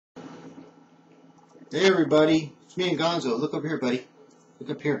Hey everybody, it's me and Gonzo. Look up here, buddy.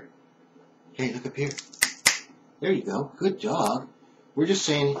 Look up here. Hey, look up here. There you go. Good job. We're just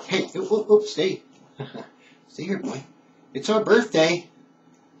saying, hey, stay. Stay here, boy. It's our birthday.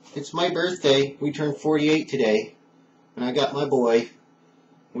 It's my birthday. We turned 48 today, and I got my boy.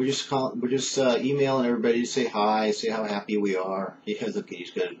 We're just emailing everybody to say hi, say how happy we are. Yeah, look,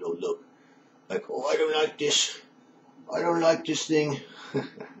 he's got a little look. Like, oh, I don't like this. I don't like this thing.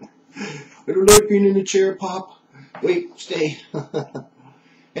 I don't like being in the chair, Pop. Wait, stay.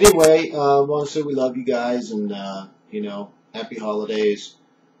 Anyway, I want to say we love you guys, and happy holidays.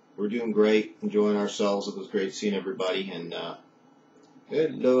 We're doing great, enjoying ourselves. It was great seeing everybody, and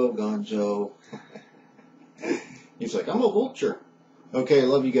hello, Gonzo. He's like, I'm a vulture. Okay,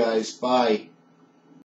 love you guys. Bye.